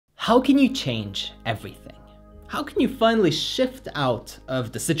How can you change everything? How can you finally shift out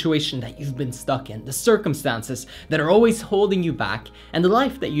of the situation that you've been stuck in, the circumstances that are always holding you back, and the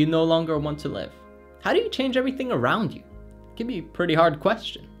life that you no longer want to live? How do you change everything around you? It can be a pretty hard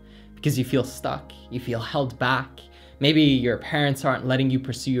question because you feel stuck, you feel held back. Maybe your parents aren't letting you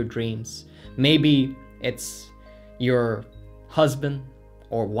pursue your dreams. Maybe it's your husband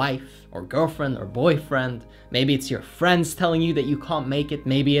or wife or girlfriend or boyfriend. Maybe it's your friends telling you that you can't make it.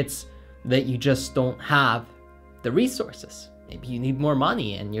 Maybe it's that you just don't have the resources. Maybe you need more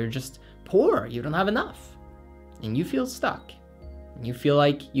money and you're just poor, you don't have enough. And you feel stuck. And you feel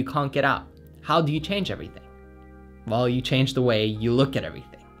like you can't get out. How do you change everything? Well, you change the way you look at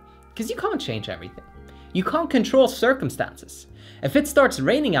everything. Because you can't change everything. You can't control circumstances. If it starts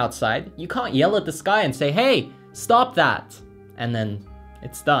raining outside, you can't yell at the sky and say, "Hey, stop that." And then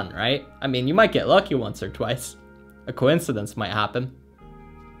it's done, right? I mean, you might get lucky once or twice. A coincidence might happen.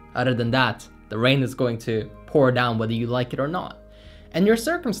 Other than that, the rain is going to pour down whether you like it or not. And your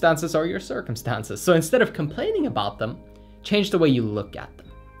circumstances are your circumstances. So instead of complaining about them, change the way you look at them.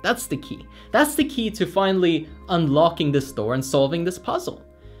 That's the key. That's the key to finally unlocking this door and solving this puzzle.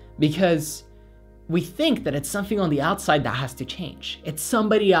 Because we think that it's something on the outside that has to change. It's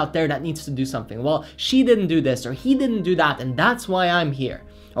somebody out there that needs to do something. Well, she didn't do this or he didn't do that, and that's why I'm here.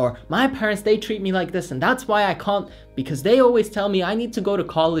 Or my parents, they treat me like this and that's why I can't, because they always tell me I need to go to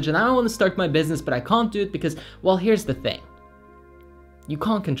college and I want to start my business, but I can't do it because, well, here's the thing. You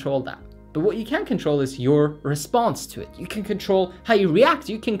can't control that. But what you can control is your response to it. You can control how you react.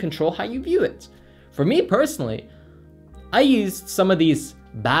 You can control how you view it. For me personally, I used some of these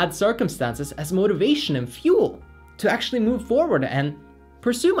bad circumstances as motivation and fuel to actually move forward and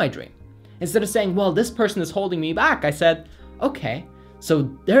pursue my dream. Instead of saying, well, this person is holding me back, I said, okay,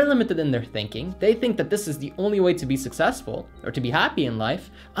 so they're limited in their thinking. They think that this is the only way to be successful or to be happy in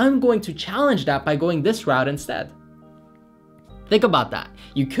life. I'm going to challenge that by going this route instead. Think about that.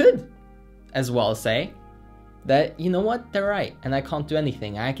 You could as well say that, you know what, they're right and I can't do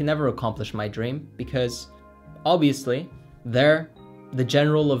anything. I can never accomplish my dream because obviously they're the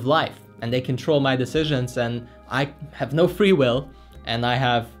general of life and they control my decisions and I have no free will and I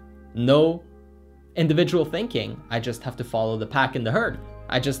have no individual thinking. I just have to follow the pack in the herd.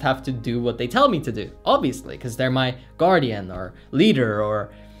 I just have to do what they tell me to do, obviously, because they're my guardian or leader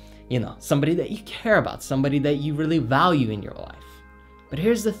or, you know, somebody that you care about, somebody that you really value in your life. But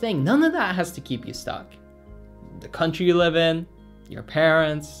here's the thing, none of that has to keep you stuck. The country you live in, your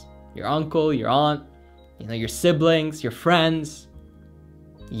parents, your uncle, your aunt, you know, your siblings, your friends,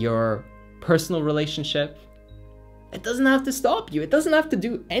 your personal relationship. It doesn't have to stop you. It doesn't have to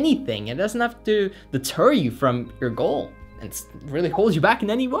do anything. It doesn't have to deter you from your goal and really hold you back in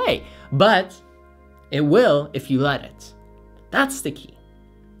any way. But it will if you let it. That's the key.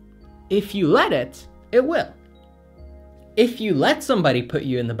 If you let it, it will. If you let somebody put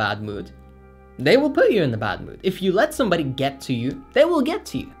you in the bad mood, they will put you in the bad mood. If you let somebody get to you, they will get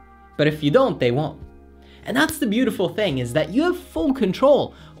to you. But if you don't, they won't. And that's the beautiful thing, is that you have full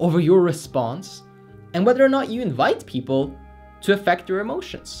control over your response and whether or not you invite people to affect your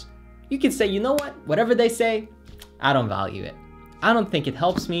emotions. You can say, you know what, whatever they say, I don't value it. I don't think it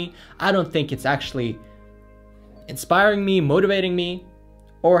helps me. I don't think it's actually inspiring me, motivating me,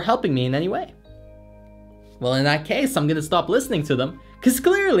 or helping me in any way. Well, in that case, I'm gonna stop listening to them because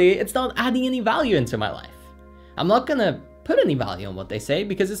clearly it's not adding any value into my life. I'm not gonna put any value on what they say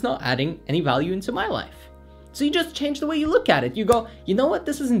because it's not adding any value into my life. So you just change the way you look at it. You go, you know what,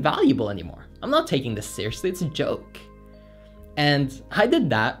 this isn't valuable anymore. I'm not taking this seriously, it's a joke. And I did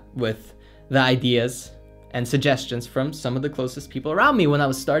that with the ideas and suggestions from some of the closest people around me when I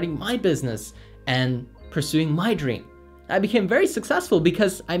was starting my business and pursuing my dream. I became very successful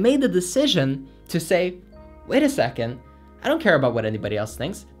because I made the decision to say, wait a second, I don't care about what anybody else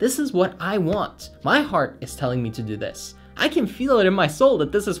thinks. This is what I want. My heart is telling me to do this. I can feel it in my soul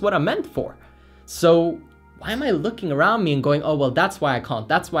that this is what I'm meant for. So why am I looking around me and going, oh, well, that's why I can't,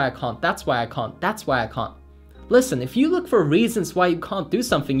 that's why I can't, that's why I can't, that's why I can't. Listen, if you look for reasons why you can't do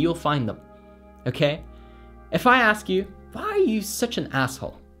something, you'll find them, okay? If I ask you, why are you such an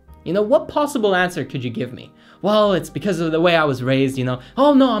asshole? You know, what possible answer could you give me? Well, it's because of the way I was raised, you know.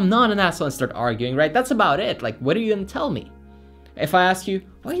 Oh, no, I'm not an asshole, and start arguing, right? That's about it. Like, what are you gonna tell me? If I ask you,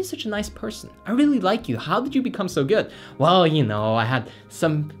 why are you such a nice person? I really like you. How did you become so good? Well, you know, I had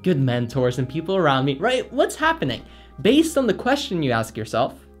some good mentors and people around me, right? What's happening? Based on the question you ask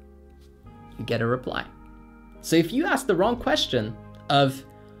yourself, you get a reply. So if you ask the wrong question of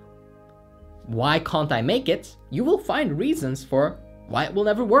why can't I make it, you will find reasons for why it will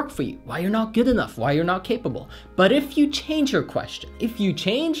never work for you, why you're not good enough, why you're not capable. But if you change your question, if you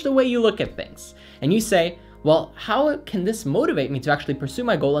change the way you look at things, and you say, well, how can this motivate me to actually pursue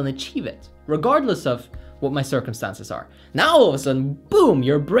my goal and achieve it, regardless of what my circumstances are? Now all of a sudden, boom,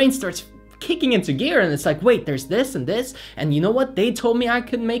 your brain starts kicking into gear, and it's like, wait, there's this, and you know what? They told me I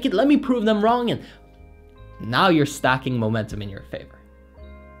couldn't make it. Let me prove them wrong. And now you're stacking momentum in your favor.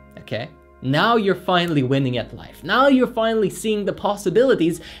 Okay? Now you're finally winning at life. Now you're finally seeing the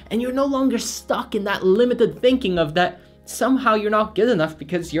possibilities, and you're no longer stuck in that limited thinking of that somehow you're not good enough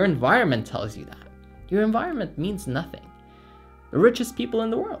because your environment tells you that. Your environment means nothing. The richest people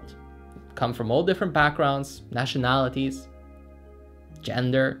in the world come from all different backgrounds, nationalities,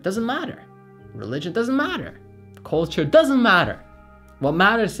 gender, doesn't matter. Religion doesn't matter. Culture doesn't matter. What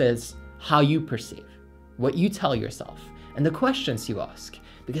matters is how you perceive, what you tell yourself, and the questions you ask.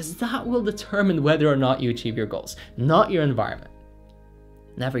 Because that will determine whether or not you achieve your goals, not your environment.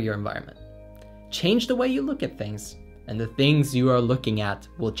 Never your environment. Change the way you look at things, and the things you are looking at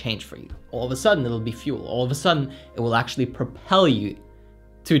will change for you. All of a sudden, it'll be fuel. All of a sudden, it will actually propel you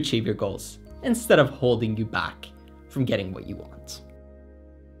to achieve your goals, instead of holding you back from getting what you want.